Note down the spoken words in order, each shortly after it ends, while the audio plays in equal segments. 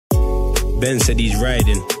Ben said he's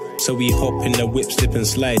riding, so we hop in the whip, slip and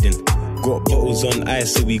sliding. Got bottles on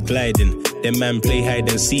ice, so we gliding. Them man play hide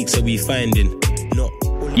and seek, so we finding.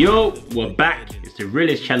 Yo, we're back. It's the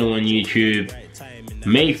realest channel on YouTube.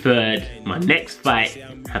 May 3rd, my next fight.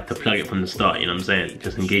 Have to plug it from the start, you know what I'm saying?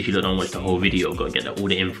 Just in case you don't watch the whole video, gotta get all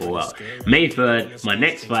the info out. May 3rd, my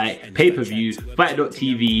next fight, pay-per-view,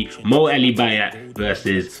 fight.tv, Mo Ali Bayat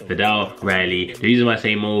versus Viddal Riley. The reason why I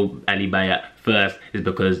say Mo Ali Bayat first is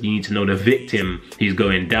because you need to know the victim. He's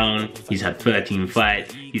going down, he's had 13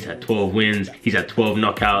 fights, he's had 12 wins, he's had 12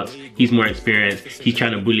 knockouts, he's more experienced, he's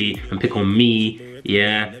trying to bully and pick on me,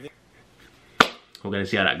 yeah. We're gonna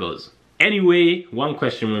see how that goes. Anyway, one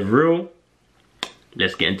question was real.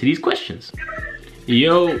 Let's get into these questions.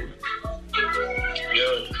 Yo.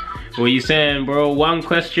 What you saying, bro? One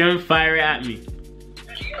question, fire it at me.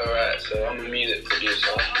 Alright, so I'm a music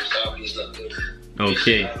producer from South East London.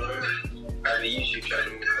 Okay. I have a YouTube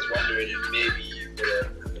channel. I was wondering if maybe you could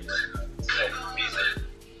help music.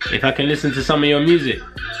 If I can listen to some of your music.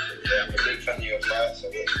 Yeah, I'm a big fan of your fight, so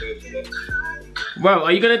let's go for that. Bro,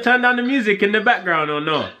 are you gonna turn down the music in the background or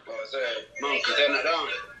no? Oh, sorry. Mom, can you turn that down?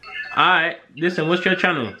 Alright, listen, what's your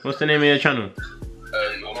channel? What's the name of your channel?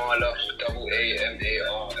 Amala,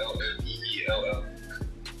 AMARLOEELL.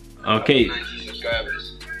 Okay. 90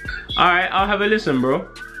 subscribers. Alright, I'll have a listen, bro.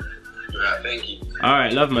 Alright, thank you.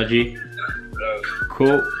 Alright, love my G. Love.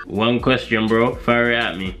 Cool. One question, bro. Fire it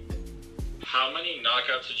at me. How many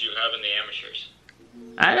knockouts did you have in the amateurs?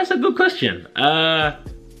 That's a good question.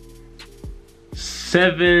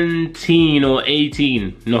 17 or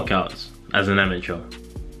 18 knockouts as an amateur.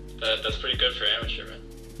 That's pretty good for amateur, man.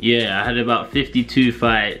 Yeah, I had about 52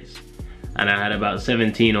 fights and I had about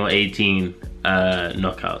 17 or 18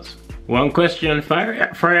 knockouts. One question, fire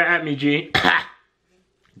it at me, G.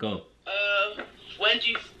 Go. What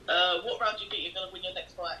round do you think you're gonna win your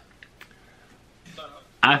next fight?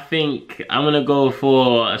 I think I'm gonna go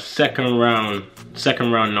for a second round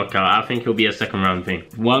knockout. I think it'll be a second round thing.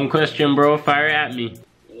 One question, bro, fire it at me.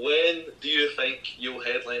 When do you think you'll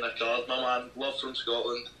headline a card, my man? Love from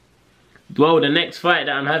Scotland. Well, the next fight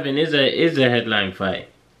that I'm having is a headline fight.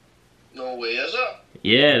 No way, is it?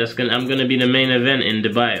 Yeah, I'm gonna be the main event in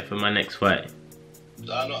Dubai for my next fight.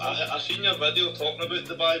 I know. I seen your video talking about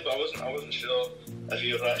Dubai, but I wasn't sure if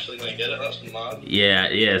you were actually gonna get it. That's mad.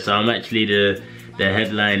 Yeah. So I'm actually the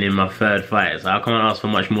headline in my third fight. So I can't ask for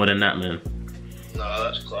much more than that, man. Nah,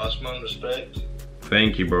 that's class, man. Respect.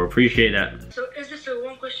 Thank you, bro. Appreciate that. So is this a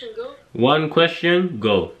one question go? One question,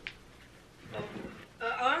 go.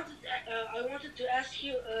 I wanted to ask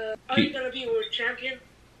you, are you gonna be world champion?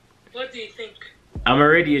 What do you think? I'm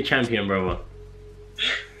already a champion, brother.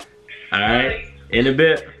 Alright, in a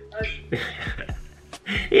bit.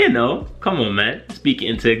 You know, come on, man. Speak it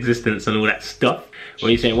into existence and all that stuff. What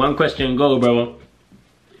are you saying? One question, go, brother.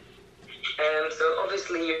 So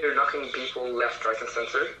obviously you're knocking people left, right and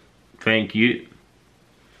center. Thank you.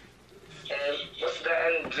 What's the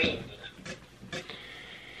end dream?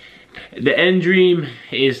 The end dream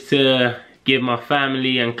is to give my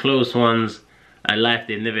family and close ones a life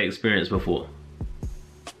they've never experienced before.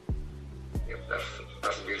 Yep,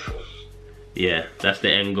 that's beautiful. Yeah, that's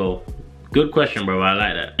the end goal. Good question, brother. I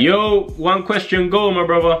like that. Yo, one question, go, my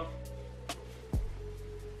brother.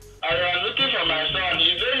 I was looking for my son.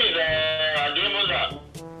 His name is Ademola.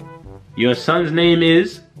 Your son's name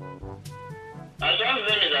is? My son's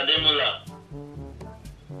name is Ademola.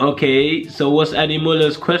 Okay, so what's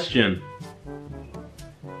Ademola's question?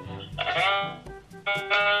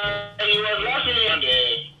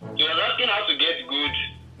 He was asking how to get good.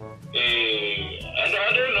 And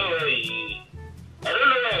I don't know where he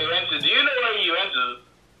went to. Do you know where he went to?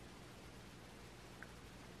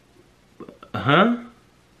 Huh?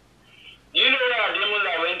 Do you know where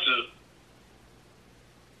Ademola went to?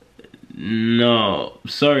 No,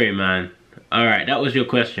 sorry, man. Alright, that was your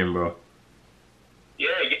question, bro. Yeah.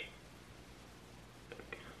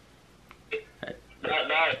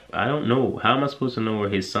 I don't know. How am I supposed to know where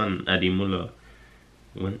his son Ademola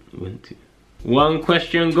went to? One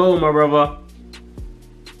question, go, my brother.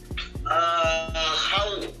 How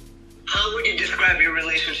would you describe your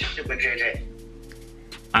relationship with JJ?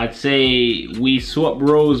 I'd say we swap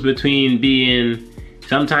roles between being,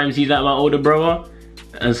 sometimes he's like my older brother,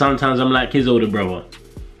 and sometimes I'm like his older brother.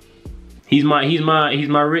 He's my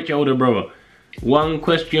rich older brother. One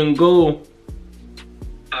question, go.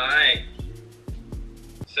 Alright.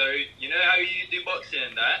 So, you know how you do boxing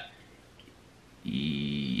and that?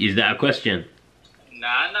 Is that a question?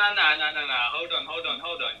 Nah.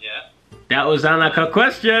 Hold on, yeah? That would sound like a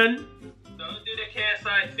question. Don't do the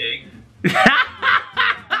KSI thing.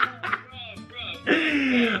 Bro,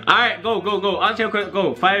 Alright, go. Answer your question.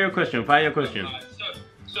 Go. Fire your question.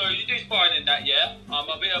 So you do sparring in that, yeah? I'm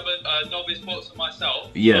a bit of a novice boxer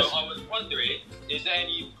myself. Yes. So I was wondering, is there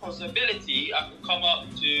any possibility I could come up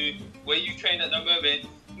to where you train at the moment?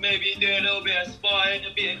 Maybe do a little bit of sparring,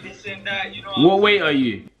 a bit of this and that, you know? What weight are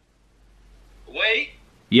you? Weight?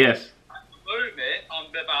 Yes. At the moment, I'm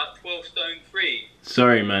about 12 stone 3.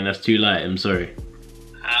 Sorry, man. That's too light. I'm sorry.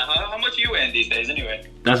 How much are you weighing these days, anyway?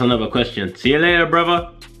 That's another question. See you later, brother.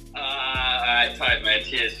 Alright, tight, man.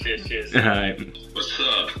 Cheers. Alright. What's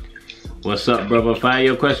up? What's up, brother? Fire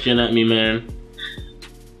your question at me, man.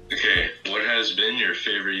 Okay, what has been your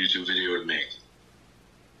favorite YouTube video to make?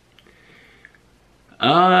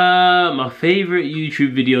 My favorite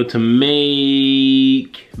YouTube video to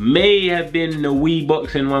make may have been the Wii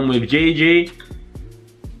boxing one with JJ. Dude,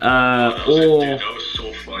 Or that was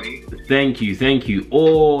so funny. thank you.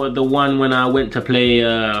 Or the one when I went to play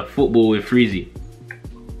football with Freezy.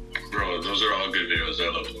 Bro, those are all good videos. I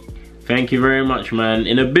love them. Thank you very much, man.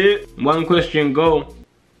 In a bit, one question, go.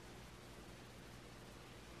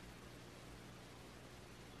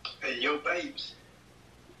 Hey, yo, babes.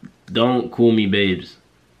 Don't call me babes.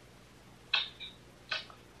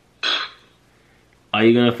 Are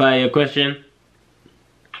you gonna fire your question?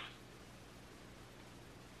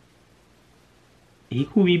 He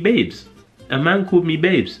called me babes. A man called me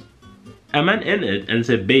babes. A man entered and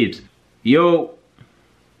said babes. Yo.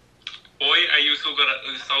 Boy, are you so good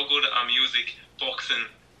at music, boxing,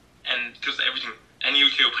 and just everything, and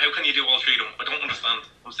YouTube. How can you do all three of them? I don't understand.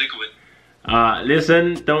 I'm sick of it.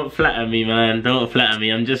 Listen, don't flatter me, man. Don't flatter me.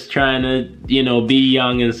 I'm just trying to, you know, be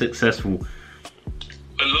young and successful.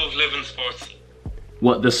 I love living sports.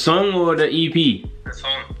 What, the song or the EP? The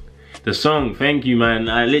song. The song, thank you, man.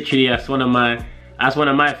 I literally, that's one of my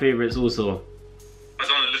favorites also. I was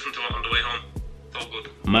only listening to it on the way home. So good.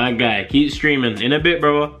 My guy, keep streaming. In a bit,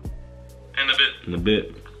 brother. In a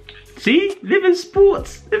bit. See? Living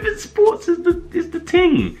sports is the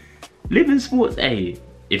thing. Living sports, hey.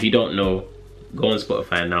 If you don't know, go on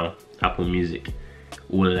Spotify now. Apple Music.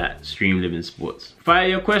 All of that. Stream Living Sports. Fire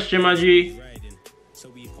your question, my G.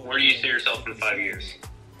 Where do you see yourself in 5 years?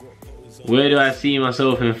 Where do I see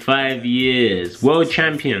myself in 5 years? World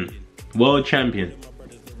champion.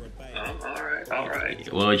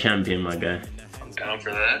 Alright. World champion, my guy. I'm down for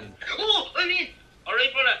that. Oh, I mean,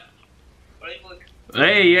 alright, brother.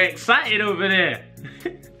 Hey, you're excited over there.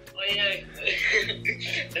 Oh yeah,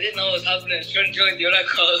 I didn't know what was happening. I shouldn't join the other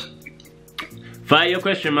call. Fire your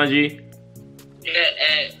question, my G.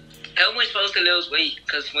 Yeah, how am I supposed to lose weight?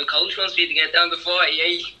 Because my coach wants me to get down to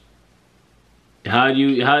 48.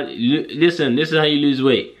 Listen, this is how you lose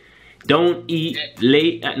weight. Don't eat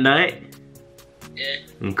late at night. Yeah.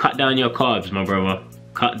 And cut down your carbs, my brother.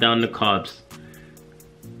 Cut down the carbs.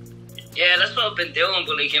 Yeah, that's what I've been doing,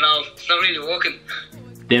 but like, you know, it's not really working.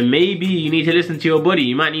 Then maybe you need to listen to your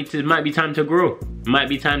body. It might be time to grow. It might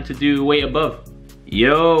be time to do weight above.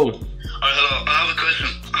 Yo. Hello, I have a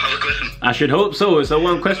question. I should hope so. It's a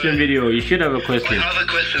one question video. You should have a question. I have a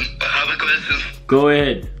question. Go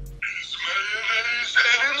ahead. Is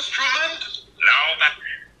an instrument?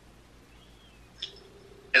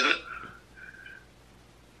 No. Is it?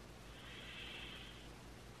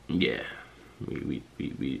 Yeah.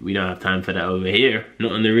 We don't have time for that over here.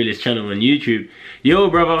 Not on the realest channel on YouTube. Yo,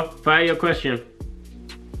 brother, fire your question.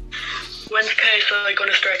 When's KSI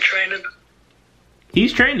gonna start training?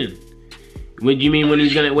 He's training. What do you mean when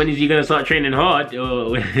is he gonna start training hard?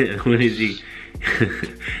 Or when is he?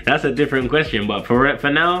 That's a different question. But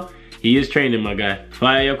for now, he is training, my guy.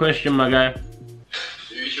 Fire your question, my guy.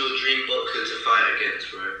 Who's your dream boxer to fight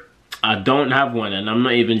against, bro? I don't have one, and I'm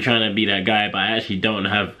not even trying to be that guy, but I actually don't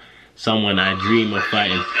have someone I dream of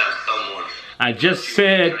fighting. I just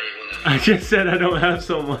said I don't have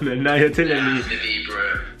someone, and now you're telling me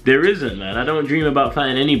there isn't, man. I don't dream about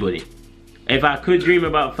fighting anybody. If I could dream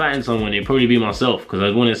about fighting someone, it'd probably be myself, because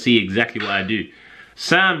I'd want to see exactly what I do.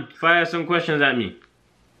 Sam, fire some questions at me.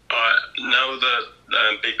 Now that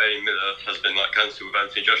Big Baby Miller has been cancelled with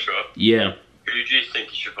Anthony Joshua, Yeah. who do you think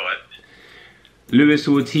he should fight? Luis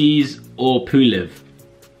Ortiz or Pulev?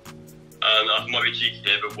 I might be cheeky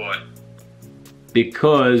here, but why?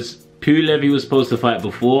 Because Pulev he was supposed to fight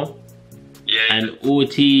before, and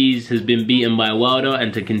Ortiz has been beaten by Wilder,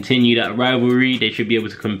 and to continue that rivalry, they should be able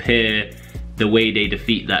to compare the way they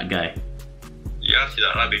defeat that guy. Yeah, I see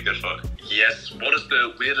that. That'd be a good fight. Yes. What is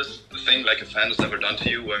the weirdest thing a fan has ever done to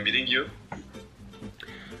you when meeting you?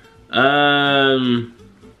 I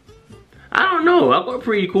don't know. I've got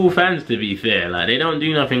pretty cool fans, to be fair. They don't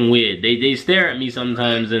do nothing weird. They stare at me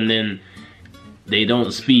sometimes and then they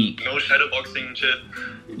don't speak. No shadowboxing shit.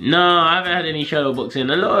 No, I haven't had any shadow boxing.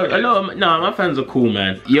 A lot of, no, my fans are cool,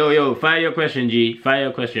 man. Yo, fire your question, G. Fire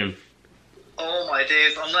your question. Oh my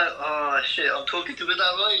days, I'm like, oh shit, I'm talking to Viddal,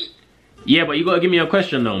 right? Yeah, but you gotta give me a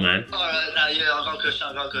question though, man. Alright, yeah, I got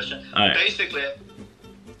a question. Alright. Basically,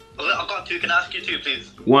 I've got two, can I ask you two,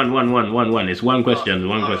 please? One. It's one question,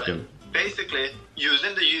 one question. Basically, you was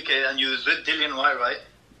in the UK and you was with Dillian White, right?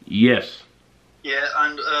 Yes. Yeah,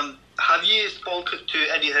 and have you spoken to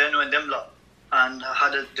Eddie Hearn and them lot? And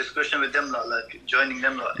had a discussion with them lot, like joining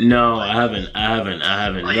them lot? No, I haven't.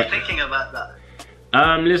 Are you thinking about that?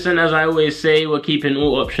 Listen, as I always say, we're keeping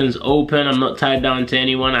all options open. I'm not tied down to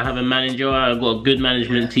anyone. I have a manager, I've got a good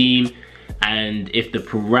management team, and if the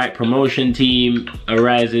right promotion team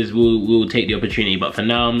arises, we'll take the opportunity. But for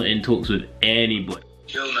now, I'm not in talks with anybody.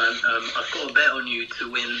 Yo man, I've got a bet on you to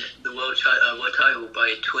win the world title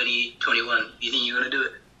by 2021. You think you're gonna do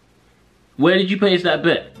it? Where did you place that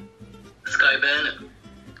bet? Sky Bet.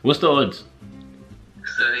 What's the odds?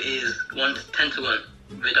 So it is 10 to 1.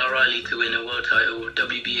 Viddal Riley to win a world title,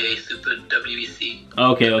 WBA, Super WEC.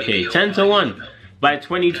 Okay. 10 to 1 by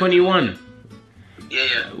 2021.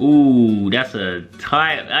 Yeah. Ooh, that's a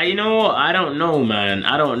tight. You know what? I don't know, man.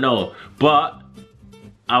 I don't know, but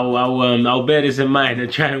I'll bear this in mind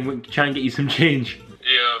and try and get you some change.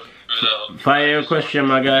 Yeah, Viddal. Fire your question,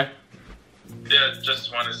 my guy. Yeah,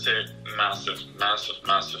 just want to say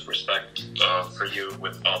massive respect for you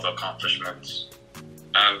with all the accomplishments.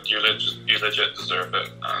 And you legit deserve it.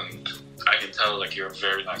 And I can tell, like, you're a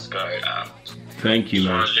very nice guy. And thank you,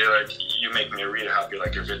 man. Honestly, like, you make me really happy.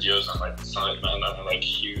 Like, your videos on, like, the side, man, and, like,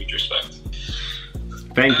 huge respect.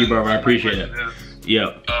 Thank you, brother. I appreciate it.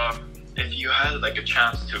 Yeah. If you had, like, a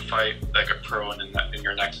chance to fight, like, a pro in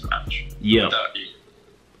your next match, yeah, who would that be?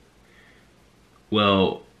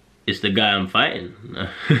 Well, it's the guy I'm fighting. Yeah,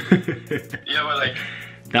 but, like,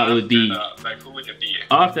 that would be. Like, who would it be?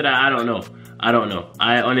 After that, I don't know.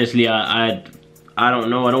 I honestly, I don't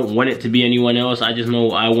know. I don't want it to be anyone else. I just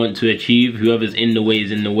know I want to achieve. Whoever's in the way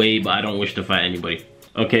is in the way, but I don't wish to fight anybody.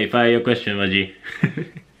 Okay, fire your question, Maji.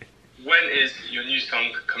 When is your new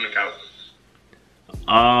song coming out?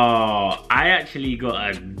 Oh, I actually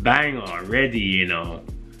got a banger already, you know.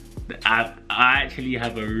 I actually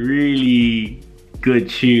have a really good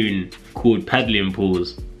tune called Paddling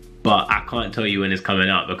Pools, but I can't tell you when it's coming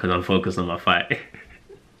out because I'm focused on my fight.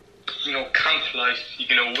 You know, camp life, you're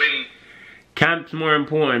gonna win. Camp's more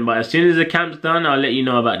important, but as soon as the camp's done, I'll let you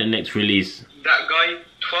know about the next release. That guy,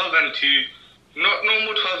 12 and 2. No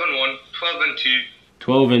more 12 and 1, 12 and 2.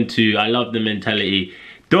 12 and 2, I love the mentality.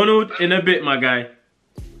 Donald, in a bit, my guy.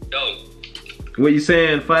 Yo. What you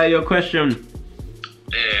saying? Fire your question.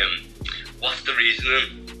 What's the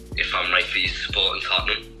reason, if I'm right, for you supporting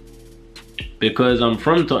Tottenham? Because I'm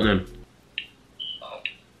from Tottenham.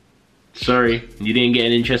 Sorry, you didn't get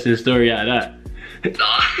an interesting story out of that.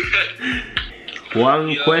 Nah.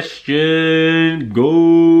 One question,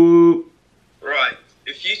 go. Right,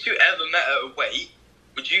 if you two ever met at a weight,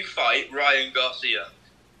 would you fight Ryan Garcia?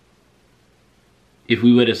 If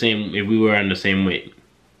we were on the same weight.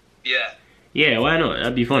 Yeah. Yeah, why not?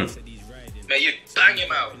 That'd be fun. Mate, you'd bang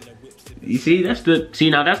him out. You see, that's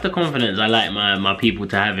the confidence I like my people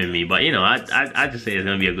to have in me. But you know, I just say it's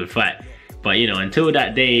gonna be a good fight. But you know, until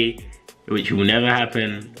that day, which will never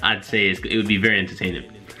happen, I'd say it would be very entertaining.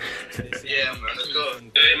 Yeah, man, let's go.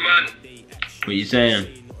 Hey, man. What you saying?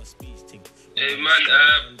 Hey, man,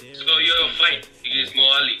 so you're a fight against Mo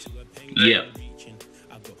Ali. Yeah.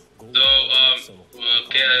 So,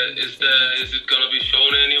 is it gonna be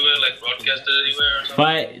shown anywhere, like broadcasted anywhere or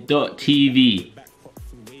something? Fight.tv.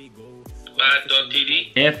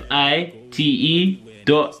 Fight.tv? FITE.tv.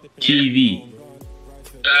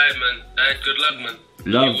 Alright, man. Alright, good luck, man.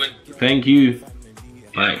 Love. Thank you.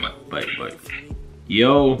 Bye.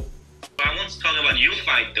 Yo. I want to talk about your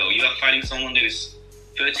fight though. You are fighting someone that is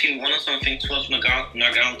 13-1 or something, 12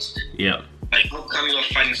 knockouts. Yeah. Like, how come you are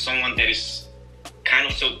fighting someone that is kind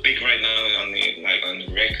of so big right now on the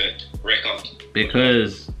record?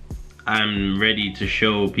 Because I'm ready to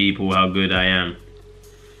show people how good I am.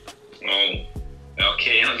 Oh.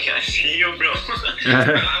 Okay, I see you, bro.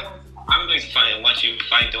 I'm going to watch you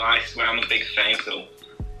fight though. I swear I'm a big fan, so.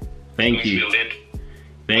 Thank you.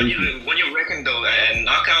 Thank you. What you reckon though?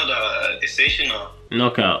 Knockout decision or?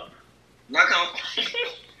 Knockout. Knockout.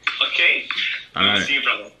 Okay. Alright. See you,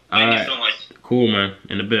 brother. Thank you so much. Cool, man.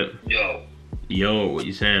 In a bit. Yo, what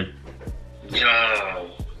you saying? Yo.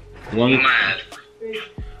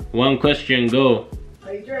 One question, go.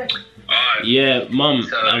 Alright. Yeah, mom,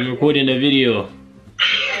 I'm recording a video.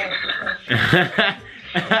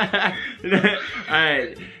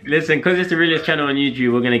 Alright, listen, because it's the realest channel on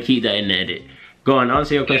YouTube, we're gonna keep that in the edit. Go on,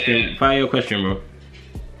 answer your question. Fire your question, bro.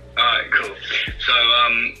 Alright, cool. So,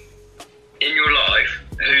 in your life,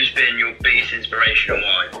 who's been your biggest inspiration and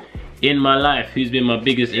why? In my life, who's been my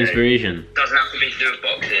biggest inspiration? Doesn't have to be to do with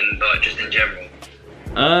boxing, but just in general.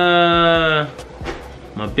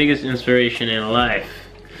 My biggest inspiration in life.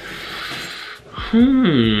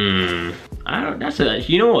 You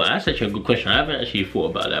know what? That's such a good question. I haven't actually thought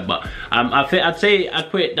about that, but I'd say I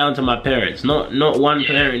put it down to my parents. Not one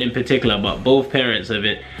parent in particular, but both parents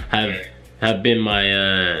have been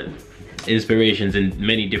my inspirations in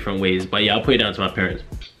many different ways. But yeah, I'll put it down to my parents.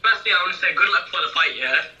 Firstly, I want to say good luck for the fight,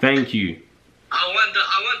 yeah? Thank you. I want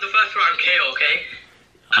the first round KO, okay?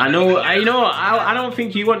 I don't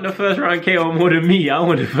think you want the first round KO more than me. I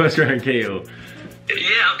want the first round KO.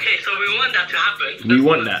 Yeah, okay, so we want that to happen. We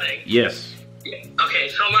want that, yes. Yeah. Okay,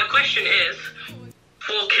 so my question is,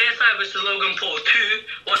 for KSI versus Logan Paul 2,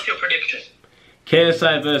 what's your prediction?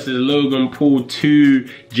 KSI versus Logan Paul 2,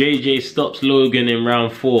 JJ stops Logan in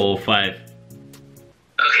round 4 or 5.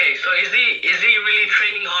 Okay, so is he really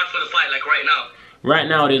training hard for the fight, like right now? Right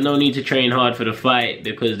now, there's no need to train hard for the fight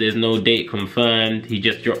because there's no date confirmed. He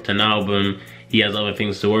just dropped an album. He has other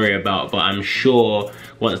things to worry about. But I'm sure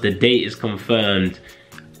once the date is confirmed,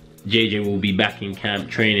 JJ will be back in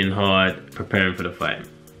camp, training hard, preparing for the fight.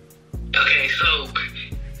 Okay, so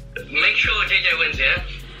make sure JJ wins, yeah?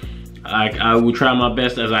 I will try my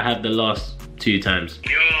best as I have the last 2 times.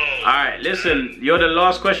 Alright, listen, you're the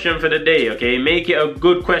last question for the day, okay? Make it a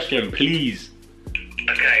good question, please.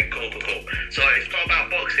 Okay, cool. So it's not about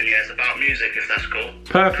boxing, yeah, it's about music, if that's cool.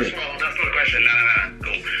 Perfect. That's not a question, no,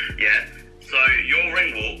 cool. Yeah, so your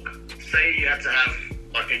ring walk, say you had to have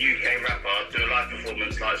like a UK rapper do a live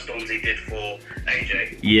performance like Stormzy did for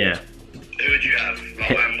AJ. Yeah. Who would you have?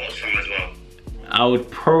 Like, and what song as well? I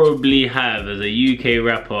would probably have as a UK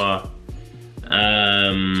rapper,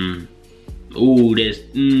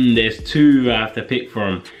 there's 2 I have to pick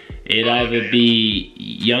from. It'd either be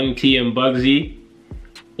Young T and Bugsy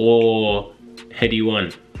or Heady One.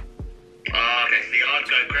 Okay, so I'd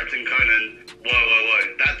go Krypton Conan, whoa.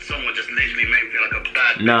 That song would just literally make me feel like a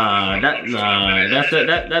bad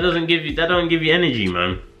that don't give you energy,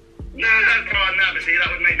 man. No, but see, that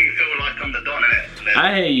would make me feel like I'm the don, innit?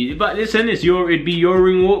 I hear you, but listen, it'd be your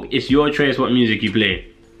ring walk, it's your choice what music you play.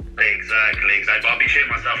 Exactly, but I'd be shitting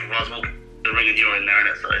myself if I was walking the ring and you're in there,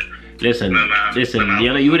 innit, so... Listen, you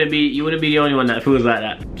know, you wouldn't be the only one that feels like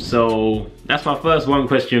that. So that's my first one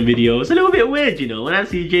question video. It's a little bit weird, you know, when I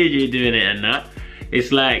see JJ doing it and that.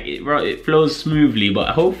 It's like it flows smoothly,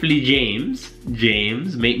 but hopefully James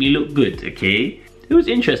make me look good, okay? It was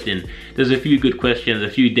interesting. There's a few good questions, a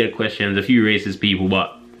few dead questions, a few racist people,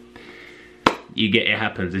 but you get it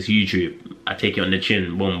happens. It's YouTube. I take it on the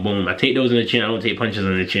chin, boom, boom. I take those on the chin. I don't take punches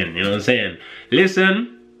on the chin. You know what I'm saying?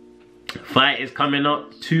 Listen. Fight is coming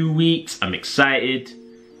up 2 weeks. I'm excited.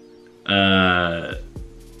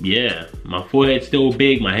 Yeah, my forehead's still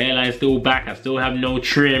big, my hairline's still back, I still have no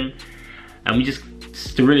trim, and it's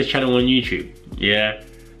the realest channel on YouTube. Yeah,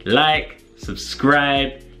 like,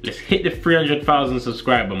 subscribe. Let's hit the 300,000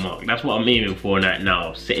 subscriber mark. That's what I'm aiming for right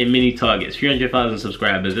now. Setting mini targets, 300,000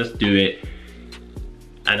 subscribers. Let's do it.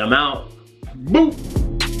 And I'm out. Boom.